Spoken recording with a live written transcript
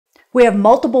We have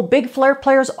multiple big flare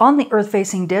players on the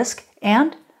Earth-facing disk,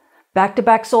 and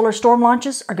back-to-back solar storm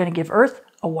launches are going to give Earth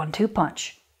a 1-2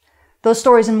 punch. Those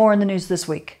stories and more in the news this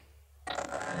week.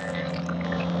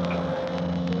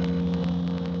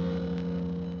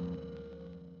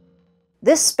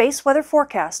 This space weather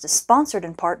forecast is sponsored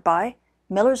in part by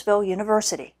Millersville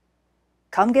University.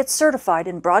 Come get certified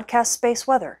in broadcast space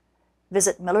weather.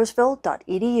 Visit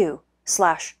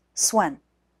millersville.edu/SWEN.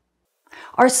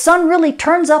 Our sun really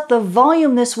turns up the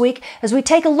volume this week. As we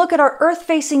take a look at our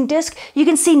Earth-facing disk, you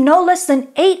can see no less than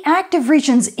 8 active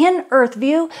regions in Earth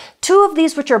view. 2 of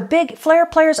these, which are big flare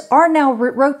players, are now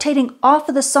rotating off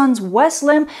of the sun's west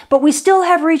limb, but we still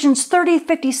have regions 30,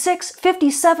 56,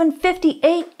 57,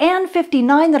 58, and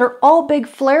 59 that are all big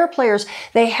flare players.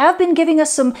 They have been giving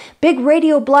us some big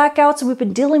radio blackouts, and we've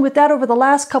been dealing with that over the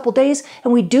last couple days,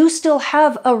 and we do still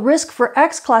have a risk for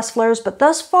X-class flares, but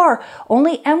thus far,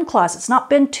 only M-class. It's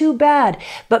not been too bad.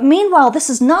 But meanwhile, this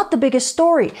is not the biggest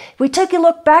story. If we take a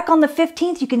look back on the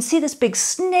 15th, you can see this big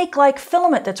snake-like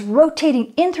filament that's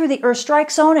rotating in through the Earth strike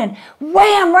zone, and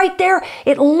wham, right there,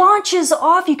 it launches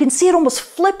off. You can see it almost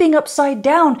flipping upside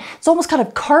down. It's almost kind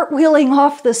of cartwheeling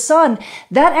off the sun.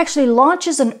 That actually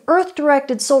launches an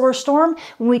Earth-directed solar storm.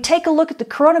 When we take a look at the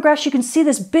coronagraphs, you can see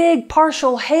this big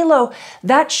partial halo.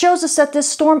 That shows us that this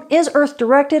storm is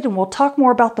Earth-directed, and we'll talk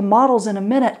more about the models in a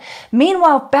minute.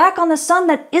 Meanwhile, back on the sun,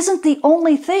 that isn't the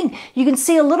only thing. You can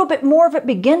see a little bit more of it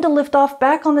begin to lift off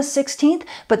back on the 16th,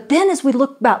 but then as we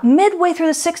look about midway through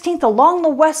the 16th along the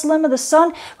west limb of the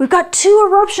sun, we've got 2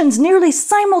 eruptions nearly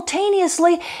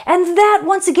simultaneously, and that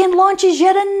once again launches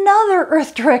yet another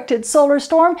Earth-directed solar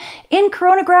storm. In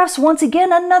coronagraphs, once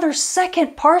again, another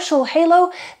second partial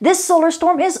halo. This solar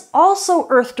storm is also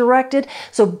Earth-directed,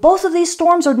 so both of these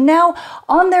storms are now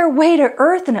on their way to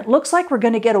Earth, and it looks like we're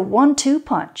going to get a 1-2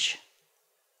 punch.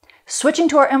 Switching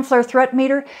to our M-flare threat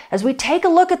meter, as we take a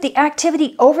look at the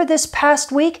activity over this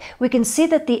past week, we can see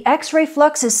that the X-ray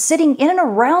flux is sitting in and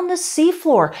around the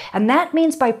seafloor, and that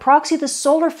means by proxy the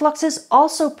solar flux is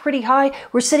also pretty high.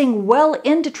 We're sitting well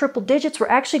into triple digits. We're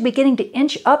actually beginning to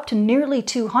inch up to nearly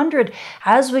 200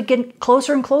 as we get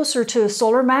closer and closer to a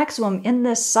solar maximum in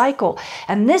this cycle.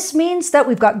 And this means that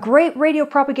we've got great radio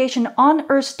propagation on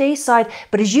Earth's dayside,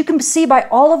 but as you can see by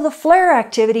all of the flare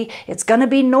activity, it's going to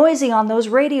be noisy on those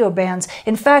radio bands.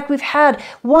 In fact, we've had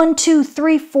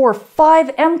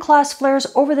 5 M-class flares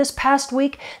over this past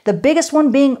week, the biggest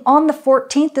one being on the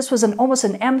 14th. This was almost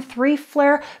an M3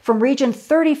 flare from region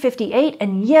 3058,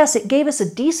 and yes, it gave us a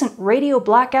decent radio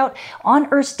blackout on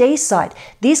Earth's dayside.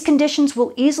 These conditions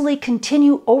will easily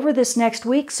continue over this next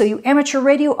week, so you amateur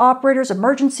radio operators,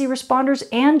 emergency responders,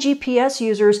 and GPS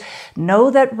users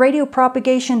know that radio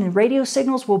propagation and radio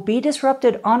signals will be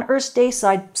disrupted on Earth's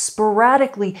dayside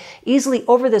sporadically, easily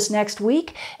over this next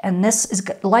week, and this is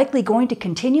likely going to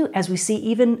continue as we see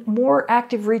even more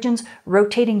active regions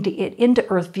rotating into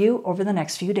Earth view over the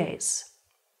next few days.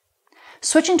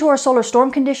 Switching to our solar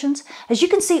storm conditions, as you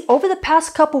can see over the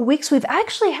past couple weeks, we've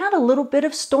actually had a little bit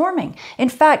of storming. In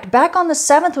fact, back on the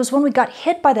 7th was when we got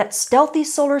hit by that stealthy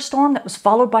solar storm that was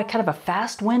followed by kind of a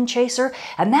fast wind chaser,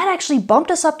 and that actually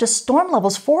bumped us up to storm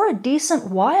levels for a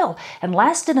decent while and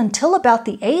lasted until about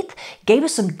the 8th, gave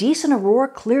us some decent aurora,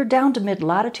 cleared down to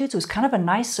mid-latitudes. It was kind of a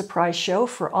nice surprise show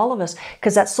for all of us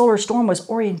because that solar storm was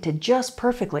oriented just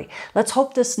perfectly. Let's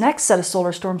hope this next set of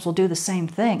solar storms will do the same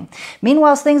thing.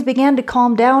 Meanwhile, things began to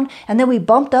calm down, and then we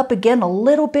bumped up again a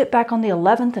little bit back on the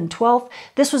 11th and 12th.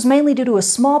 This was mainly due to a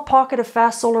small pocket of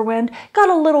fast solar wind. Got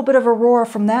a little bit of aurora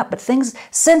from that, but things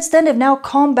since then have now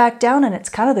calmed back down, and it's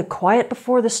kind of the quiet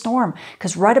before the storm,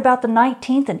 because right about the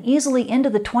 19th and easily into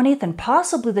the 20th and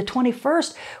possibly the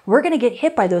 21st, we're going to get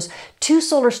hit by those 2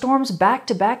 solar storms back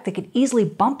to back that could easily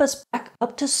bump us back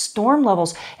up to storm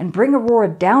levels and bring aurora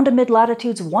down to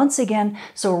mid-latitudes once again.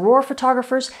 So aurora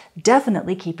photographers,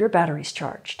 definitely keep your batteries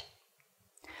charged.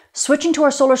 Switching to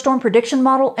our solar storm prediction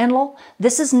model, NLOL,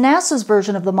 this is NASA's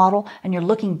version of the model, and you're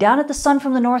looking down at the sun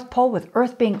from the North Pole with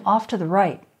Earth being off to the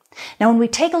right. Now, when we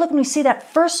take a look and we see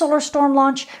that first solar storm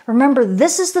launch, remember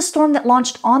this is the storm that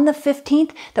launched on the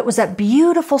 15th. That was that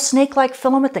beautiful snake-like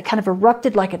filament that kind of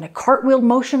erupted like in a cartwheel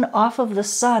motion off of the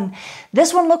sun.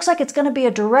 This one looks like it's going to be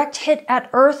a direct hit at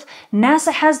Earth.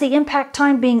 NASA has the impact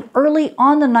time being early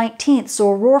on the 19th,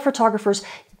 so aurora photographers,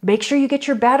 Make sure you get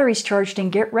your batteries charged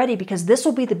and get ready, because this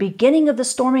will be the beginning of the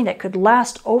storming that could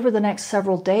last over the next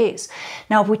several days.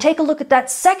 Now, if we take a look at that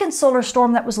second solar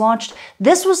storm that was launched,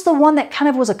 this was the one that kind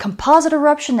of was a composite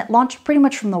eruption that launched pretty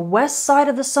much from the west side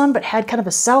of the sun, but had kind of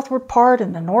a southward part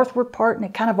and a northward part, and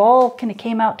it kind of all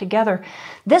came out together.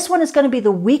 This one is going to be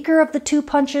the weaker of the two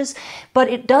punches, but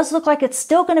it does look like it's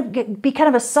still going to be kind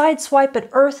of a side swipe at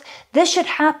Earth. This should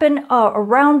happen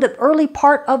around the early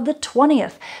part of the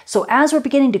 20th. So as we're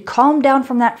beginning to calm down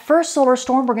from that first solar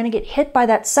storm, we're going to get hit by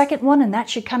that second one, and that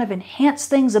should kind of enhance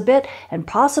things a bit and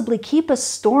possibly keep us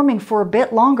storming for a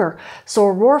bit longer. So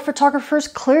aurora photographers,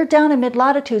 clear down in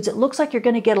mid-latitudes. It looks like you're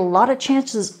going to get a lot of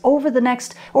chances over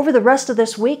the rest of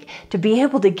this week to be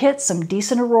able to get some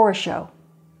decent aurora show.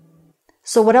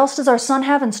 So what else does our sun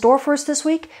have in store for us this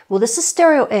week? Well, this is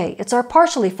stereo A. It's our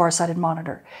partially far-sighted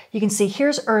monitor. You can see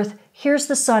here's Earth, here's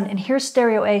the sun, and here's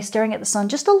stereo A staring at the sun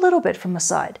just a little bit from the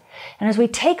side. And as we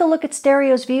take a look at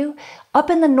stereo's view, up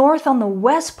in the north on the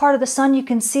west part of the sun, you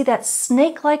can see that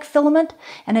snake-like filament.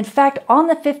 And in fact, on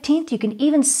the 15th, you can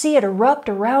even see it erupt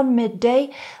around midday.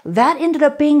 That ended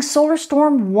up being solar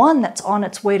storm 1 that's on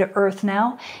its way to Earth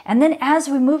now. And then as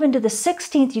we move into the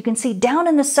 16th, you can see down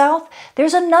in the south,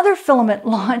 there's another filament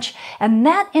launch. And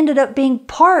that ended up being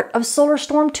part of solar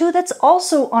storm 2 that's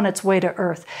also on its way to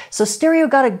Earth. So stereo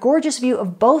got a gorgeous view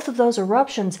of both of those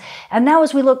eruptions. And now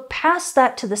as we look past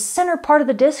that to the center part of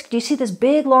the disk, do you see this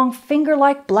big long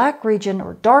finger-like black region,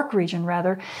 or dark region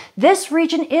rather? This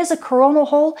region is a coronal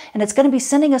hole, and it's going to be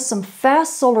sending us some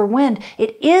fast solar wind.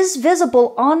 It is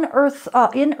visible on Earth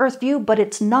in Earth view, but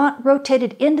it's not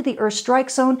rotated into the Earth strike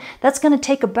zone. That's going to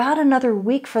take about another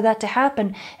week for that to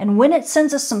happen. And when it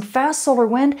sends us some fast solar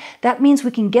wind, that means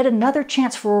we can get another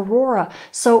chance for aurora.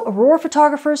 So aurora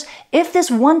photographers, if this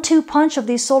 1-2 punch of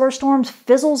these solar storms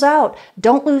fizzles out,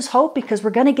 don't lose hope, because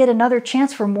we're going to get another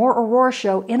chance for more aurora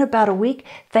show in about a week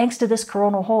thanks to this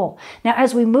coronal hole. Now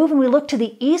as we move and we look to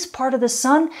the east part of the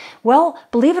sun, well,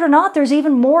 believe it or not, there's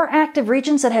even more active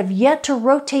regions that have yet to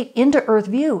rotate into Earth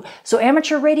view. So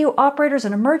amateur radio operators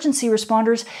and emergency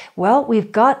responders, well,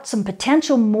 we've got some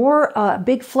potential more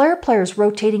big flare players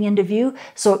rotating into view,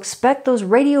 so expect those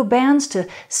radio bands to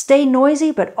stay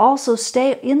noisy but also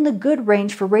stay in the good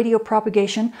range for radio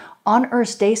propagation on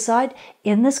Earth's dayside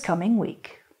in this coming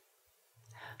week.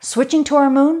 Switching to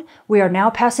our moon, we are now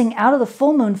passing out of the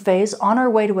full moon phase on our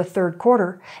way to a third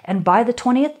quarter, and by the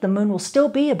 20th, the moon will still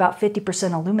be about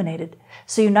 50% illuminated.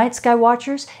 So you night sky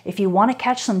watchers, if you want to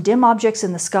catch some dim objects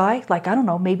in the sky, like, I don't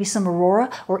know, maybe some aurora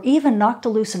or even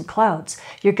noctilucent clouds,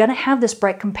 you're going to have this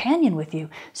bright companion with you,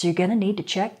 so you're going to need to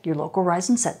check your local rise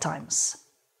and set times.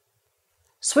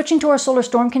 Switching to our solar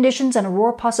storm conditions and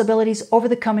aurora possibilities over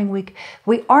the coming week,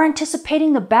 we are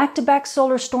anticipating the back-to-back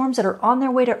solar storms that are on their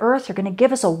way to Earth are going to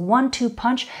give us a 1-2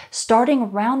 punch starting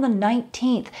around the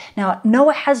 19th. Now,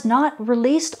 NOAA has not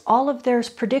released all of their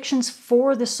predictions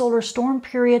for the solar storm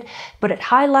period, but at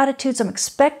high latitudes, I'm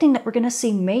expecting that we're going to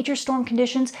see major storm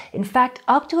conditions. In fact,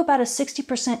 up to about a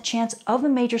 60% chance of a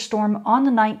major storm on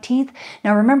the 19th.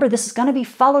 Now, remember, this is going to be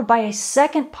followed by a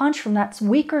second punch from that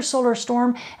weaker solar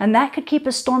storm, and that could keep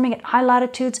us storming at high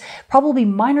latitudes, probably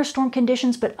minor storm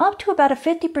conditions, but up to about a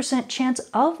 50% chance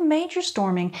of major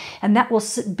storming. And that will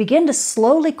begin to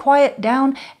slowly quiet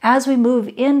down as we move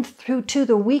in through to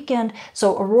the weekend.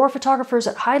 So aurora photographers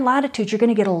at high latitudes, you're going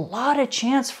to get a lot of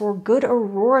chance for good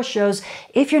aurora shows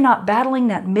if you're not battling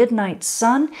that midnight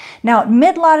sun. Now at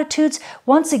mid-latitudes,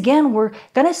 once again, we're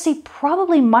going to see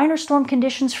probably minor storm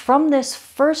conditions from this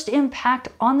first impact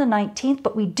on the 19th,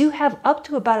 but we do have up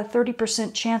to about a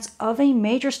 30% chance of a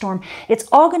major storm. It's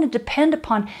all going to depend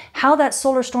upon how that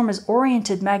solar storm is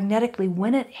oriented magnetically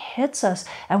when it hits us,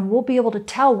 and we'll be able to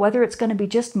tell whether it's going to be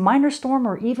just minor storm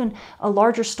or even a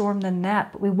larger storm than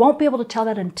that. But we won't be able to tell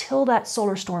that until that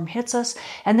solar storm hits us,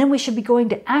 and then we should be going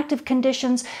to active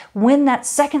conditions when that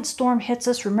second storm hits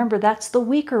us. Remember, that's the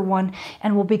weaker one,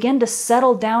 and we'll begin to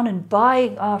settle down, and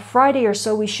by Friday or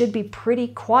so we should be pretty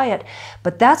quiet.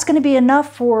 But that's going to be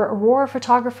enough for aurora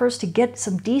photographers to get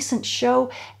some decent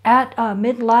show at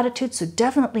mid-latitude, so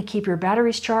definitely keep your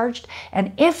batteries charged.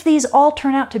 And if these all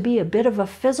turn out to be a bit of a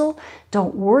fizzle,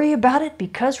 don't worry about it,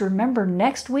 because remember,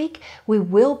 next week we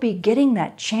will be getting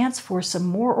that chance for some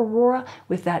more aurora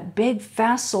with that big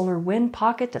fast solar wind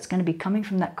pocket that's going to be coming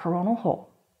from that coronal hole.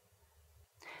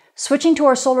 Switching to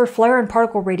our solar flare and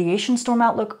particle radiation storm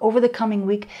outlook over the coming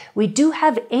week, we do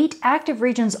have 8 active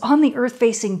regions on the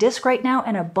Earth-facing disk right now,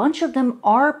 and a bunch of them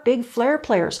are big flare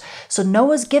players. So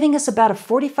NOAA's giving us about a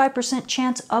 45%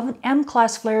 chance of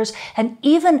M-class flares and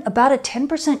even about a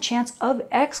 10% chance of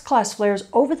X-class flares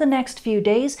over the next few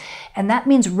days, and that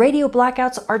means radio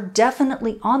blackouts are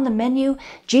definitely on the menu.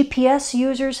 GPS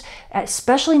users,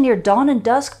 especially near dawn and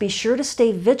dusk, be sure to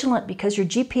stay vigilant because your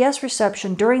GPS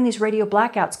reception during these radio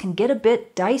blackouts can get a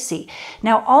bit dicey.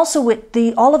 Now also with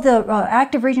all of the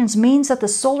active regions means that the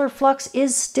solar flux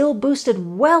is still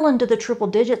boosted well into the triple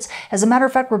digits. As a matter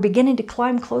of fact, we're beginning to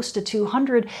climb close to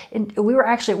 200, and we were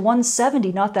actually at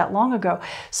 170 not that long ago.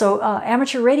 So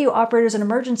amateur radio operators and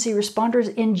emergency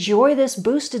responders, enjoy this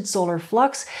boosted solar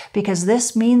flux because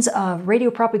this means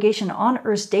radio propagation on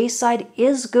Earth's day side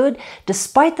is good,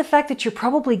 despite the fact that you're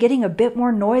probably getting a bit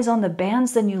more noise on the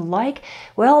bands than you like.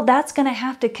 Well, that's going to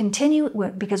have to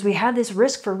continue because we have this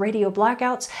risk for radio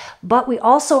blackouts, but we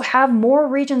also have more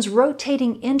regions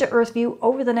rotating into Earth view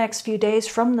over the next few days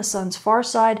from the sun's far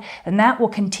side, and that will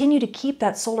continue to keep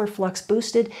that solar flux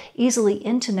boosted easily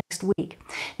into next week.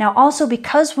 Now also,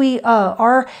 because we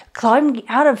are climbing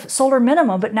out of solar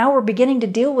minimum, but now we're beginning to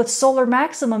deal with solar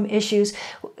maximum issues,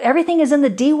 everything is in the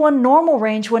D1 normal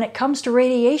range when it comes to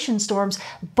radiation storms,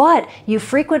 but you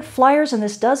frequent flyers, and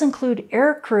this does include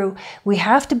air crew, we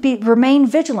have to remain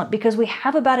vigilant because we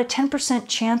have about a 10%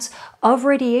 chance of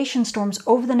radiation storms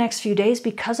over the next few days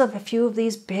because of a few of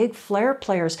these big flare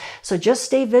players. So just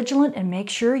stay vigilant and make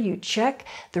sure you check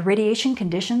the radiation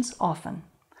conditions often.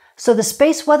 So the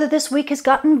space weather this week has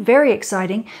gotten very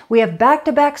exciting. We have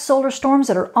back-to-back solar storms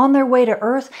that are on their way to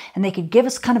Earth, and they could give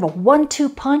us kind of a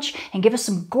 1-2 punch and give us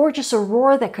some gorgeous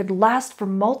aurora that could last for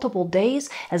multiple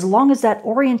days, as long as that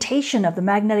orientation of the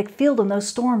magnetic field in those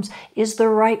storms is the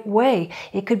right way.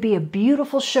 It could be a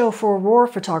beautiful show for aurora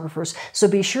photographers, so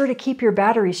be sure to keep your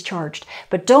batteries charged.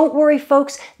 But don't worry,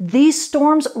 folks, these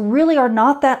storms really are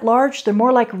not that large. They're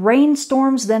more like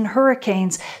rainstorms than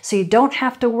hurricanes, so you don't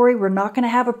have to worry. We're not going to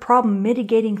have a problem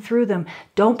mitigating through them.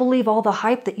 Don't believe all the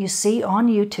hype that you see on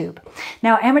YouTube.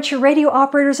 Now, amateur radio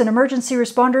operators and emergency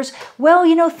responders, well,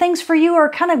 you know, things for you are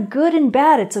kind of good and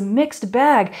bad. It's a mixed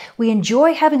bag. We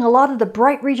enjoy having a lot of the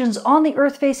bright regions on the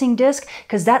Earth-facing disk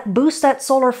because that boosts that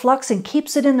solar flux and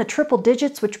keeps it in the triple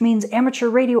digits, which means amateur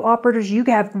radio operators, you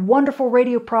have wonderful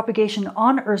radio propagation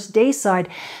on Earth's day side.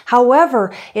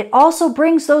 However, it also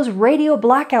brings those radio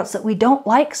blackouts that we don't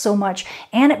like so much,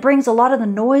 and it brings a lot of the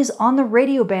noise on the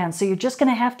radio band. So you're just going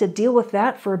to have to deal with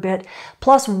that for a bit.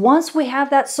 Plus, once we have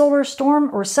that solar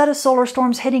storm or set of solar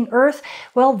storms hitting Earth,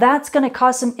 well, that's going to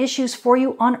cause some issues for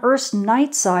you on Earth's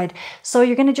night side. So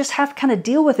you're going to just have to kind of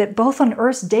deal with it both on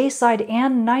Earth's day side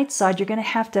and night side. You're going to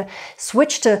have to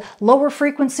switch to lower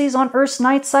frequencies on Earth's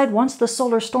night side once the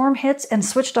solar storm hits, and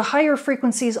switch to higher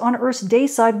frequencies on Earth's day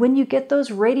side when you get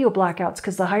those radio blackouts,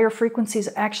 because the higher frequencies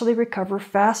actually recover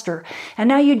faster. And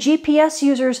now you GPS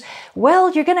users,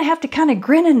 well, you're going to have to kind of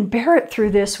grin and bear it through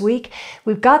this week.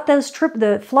 We've got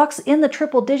the flux in the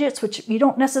triple digits, which you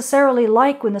don't necessarily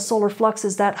like when the solar flux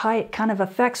is that high. It kind of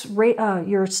affects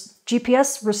your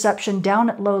GPS reception down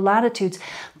at low latitudes.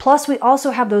 Plus, we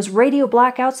also have those radio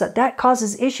blackouts that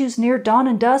causes issues near dawn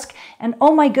and dusk. And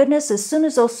oh my goodness, as soon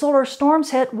as those solar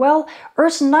storms hit, well,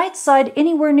 Earth's night side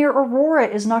anywhere near Aurora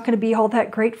is not going to be all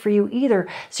that great for you either.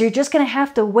 So you're just going to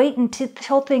have to wait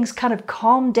until things kind of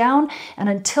calm down. And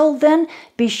until then,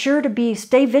 be sure to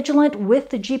stay vigilant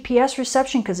with the GPS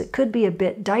reception because it could be a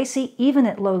bit dicey even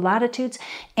at low latitudes.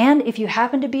 And if you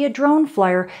happen to be a drone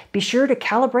flyer, be sure to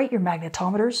calibrate your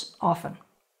magnetometers often.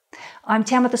 I'm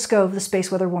Tamitha Skov, the Space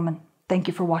Weather Woman. Thank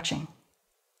you for watching.